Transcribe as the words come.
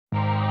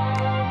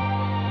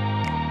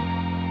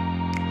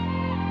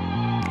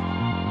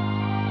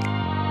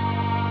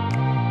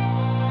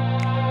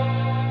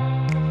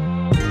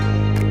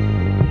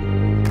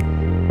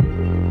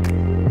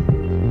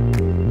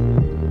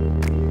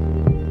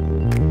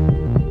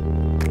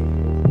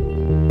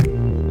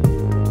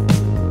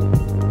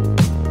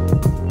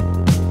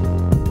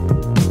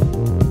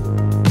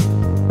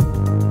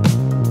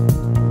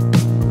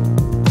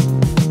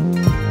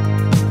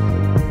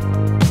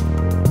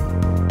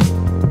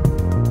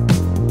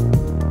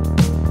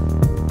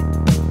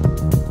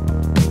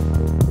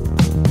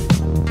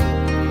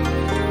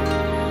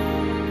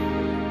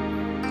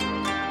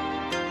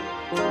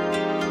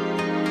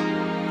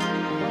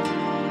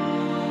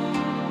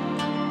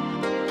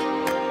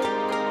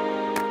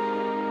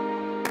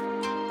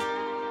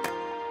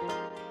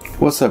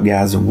What's up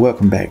guys, and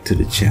welcome back to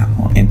the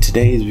channel. In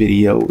today's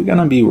video we're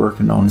gonna be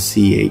working on the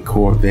C8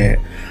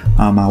 Corvette.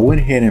 I went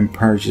ahead and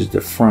purchased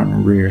the front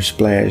and rear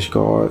splash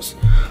guards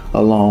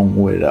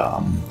along with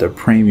the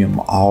premium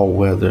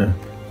all-weather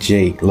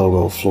Jake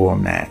logo floor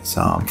mats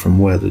from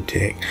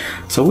WeatherTech.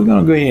 So we're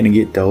gonna go ahead and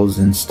get those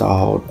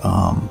installed,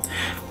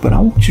 but I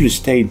want you to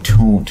stay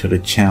tuned to the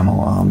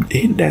channel.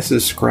 Hit that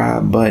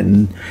subscribe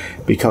button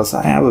because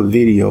I have a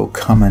video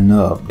coming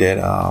up that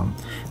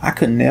I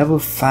could never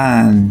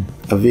find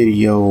a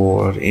video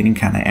or any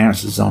kind of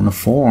answers on the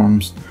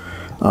forums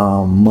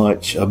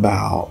much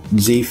about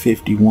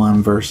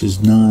Z51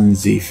 versus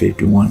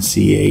non-Z51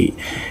 C8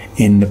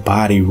 in the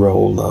body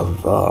roll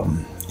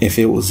of if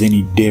it was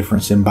any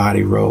difference in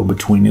body roll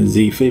between the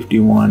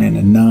Z51 and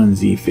the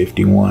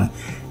non-Z51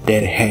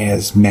 that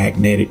has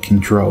magnetic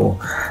control.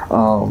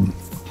 And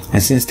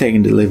since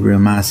taking delivery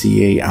of my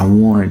C8, I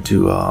wanted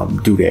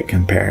to do that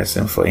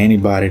comparison for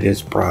anybody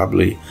that's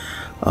probably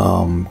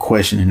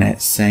questioning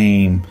that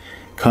same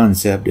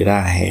concept that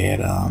I had.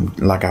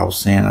 Like I was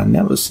saying, I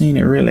never seen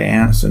it really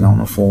answered on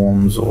the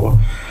forums or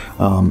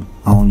on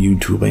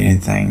YouTube or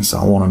anything, so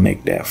I want to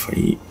make that for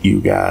you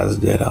guys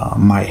that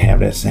might have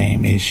that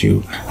same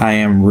issue. I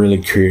am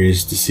really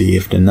curious to see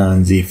if the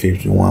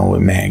non-Z51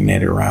 with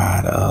magnetic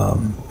ride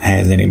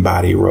has any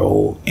body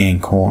roll in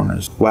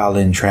corners while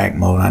in track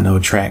mode. I know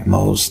track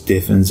mode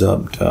stiffens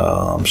up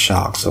the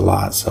shocks a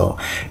lot, so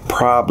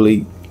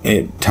probably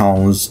it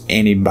tones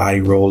any body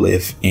roll,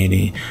 if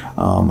any.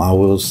 I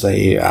will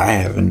say I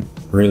haven't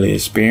really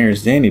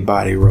experienced any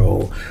body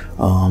roll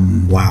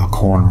while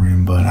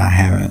cornering, but I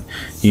haven't,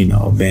 you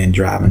know, been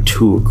driving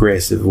too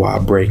aggressive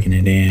while breaking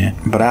it in.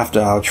 But after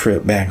our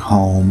trip back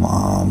home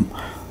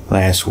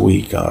last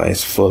week,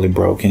 it's fully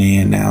broken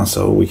in now,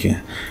 so we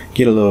can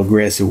get a little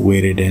aggressive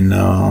with it and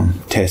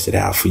test it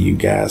out for you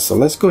guys. So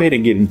let's go ahead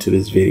and get into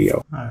this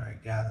video. All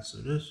right guys, so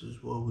this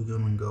is what we're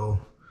gonna go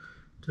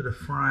to the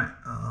front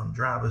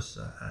driver's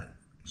side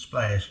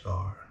splash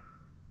guard.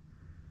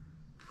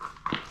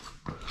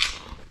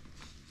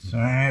 So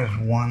there's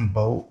one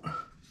bolt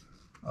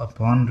up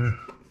under.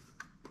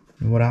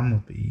 What I'm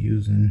gonna be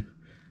using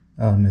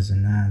is a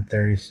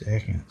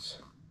 9/32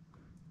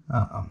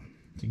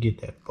 to get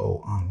that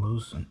bolt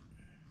unloosened.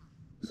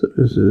 So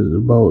this is the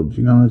bolt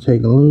you're gonna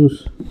take it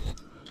loose.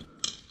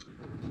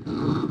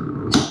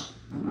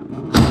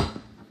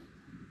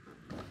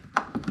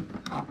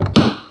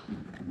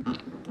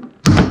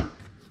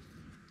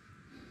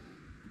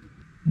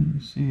 You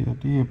see, I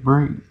did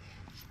break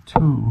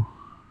two.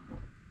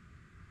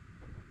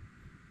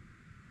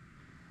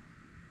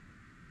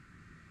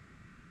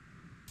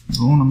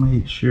 You want to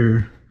make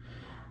sure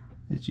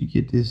that you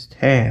get this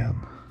tab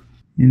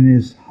in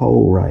this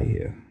hole right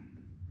here.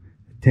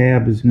 The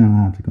tab is going to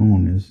have to go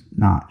on this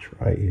notch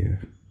right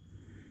here.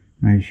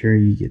 Make sure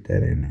you get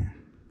that in there.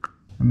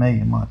 To make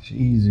it much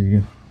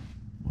easier,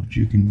 what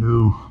you can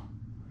do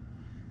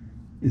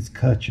is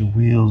cut your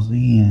wheels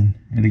in.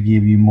 It'll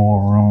give you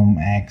more room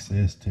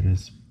access to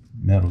this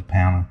metal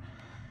panel.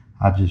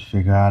 I just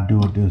figure I'd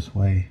do it this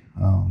way.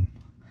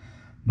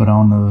 But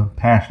on the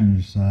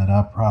passenger side,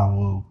 I probably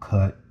will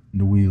cut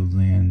the wheels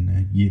in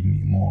to give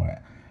me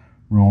more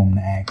room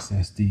to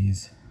access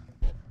these.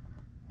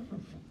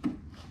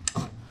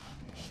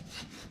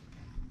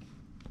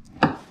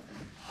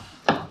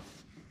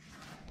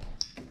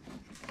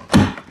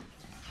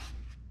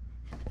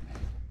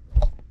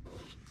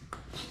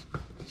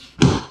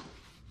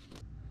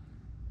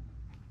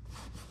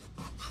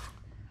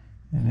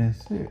 And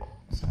that's it.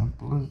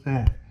 Simple as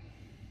that.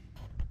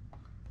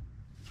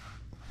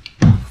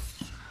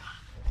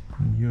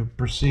 You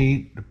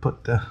proceed to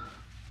put the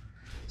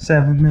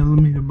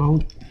 7mm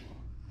bolt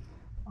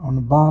on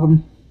the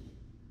bottom,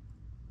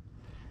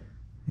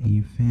 and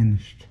you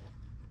finished.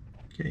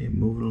 Okay,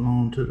 move it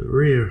along to the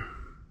rear.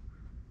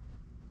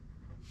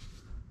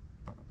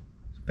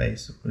 It's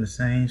basically the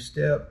same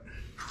step.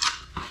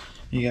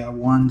 You got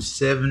one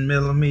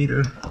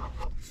 7mm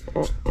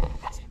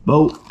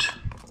bolt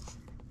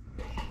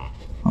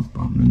up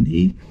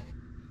underneath.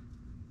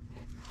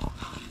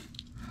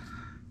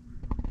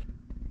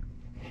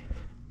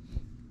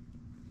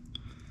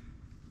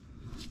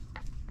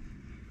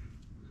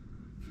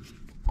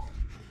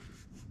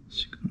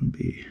 It's gonna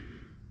be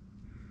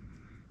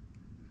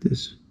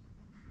this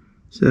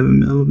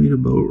 7mm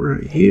bolt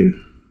right here.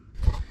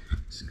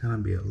 It's gonna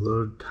be a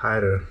little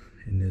tighter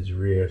in this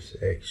rear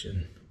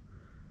section,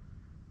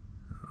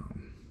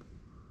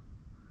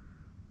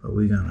 but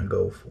we're gonna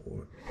go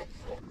for it.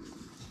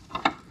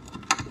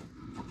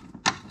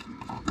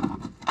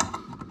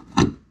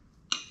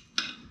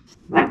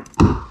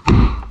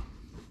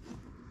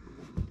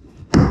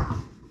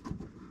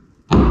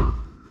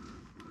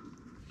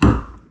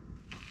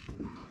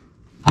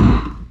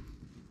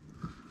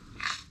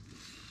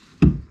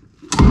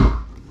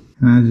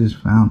 And I just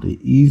found it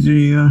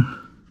easier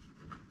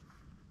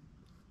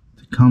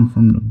to come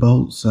from the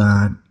bolt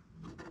side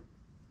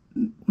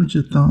with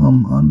your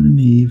thumb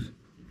underneath.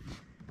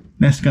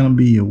 That's gonna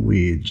be your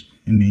wedge,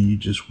 and then you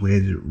just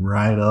wedge it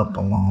right up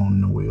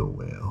along the wheel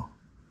well.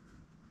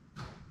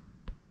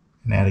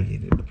 and that'll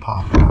get it to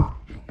pop out.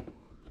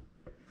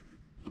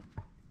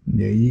 And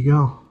there you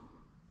go.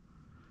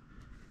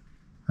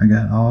 I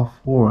got all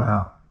 4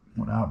 out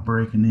without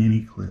breaking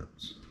any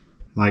clips.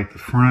 Like the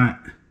front,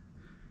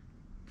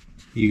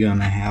 you're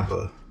gonna have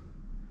a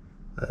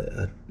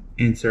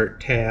insert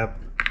tab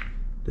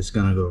that's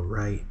gonna go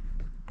right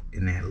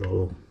in that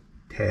little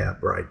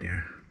tab right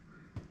there.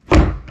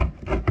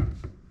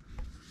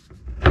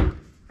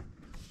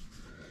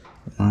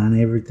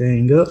 Line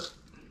everything up.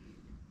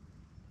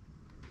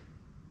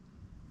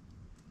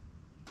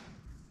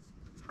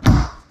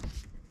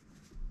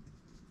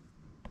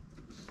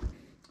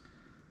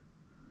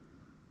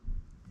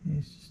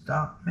 It's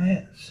stop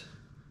mats.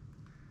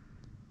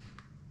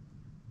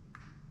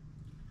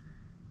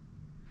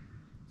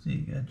 So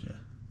you got your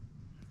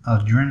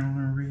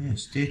adrenaline red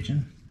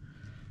stitching.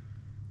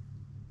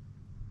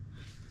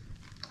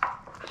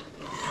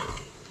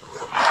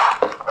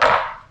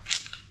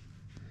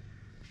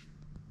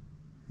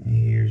 And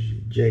here's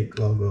your Jake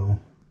logo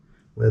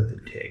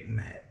WeatherTech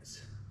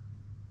mats.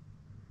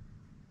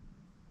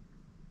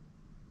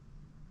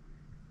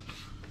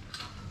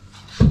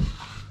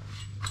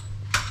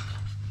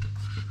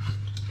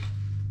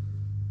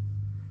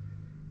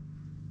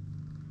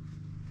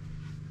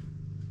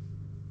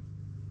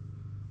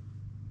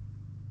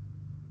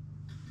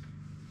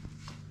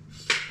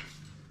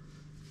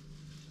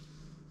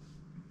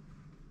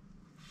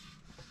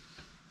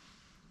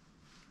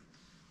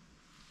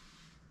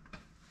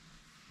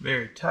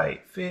 Very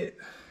tight fit,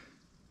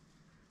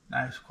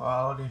 nice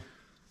quality.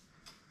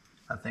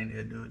 I think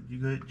they'll do a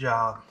good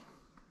job.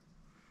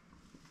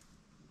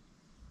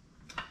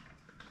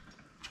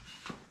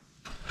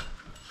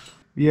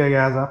 Yeah,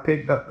 guys, I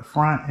picked up the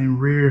front and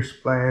rear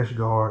splash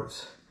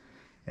guards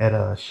at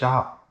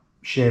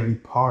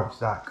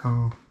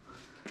shopchevyparts.com.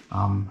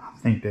 I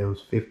think that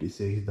was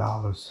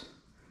 $56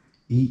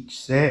 each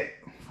set,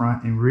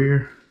 front and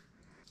rear.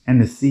 And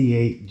the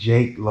C8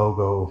 Jake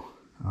logo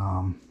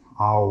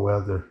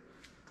all-weather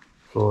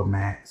floor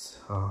mats.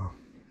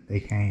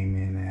 They came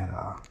in at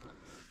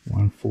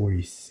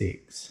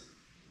 $146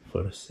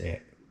 for the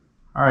set.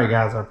 All right,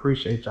 guys, I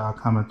appreciate y'all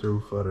coming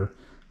through for the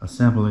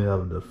assembly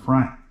of the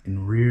front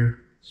and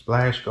rear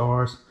splash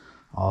guards,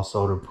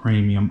 also the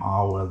premium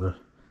all-weather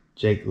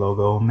Jake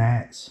logo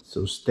mats.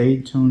 So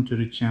stay tuned to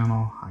the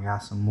channel. I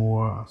got some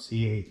more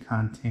C8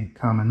 content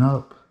coming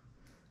up.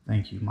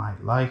 Think you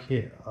might like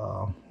it.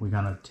 We're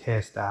gonna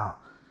test out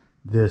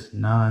this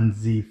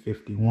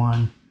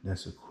non-Z51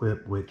 that's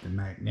equipped with the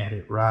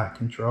magnetic rod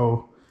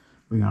control.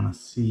 We're gonna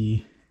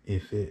see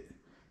if it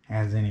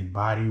has any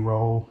body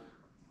roll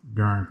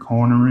during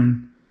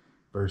cornering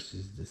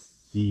versus the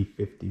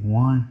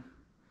Z51.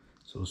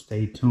 So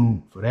stay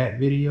tuned for that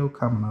video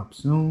coming up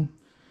soon.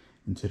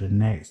 Until the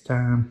next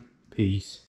time, peace.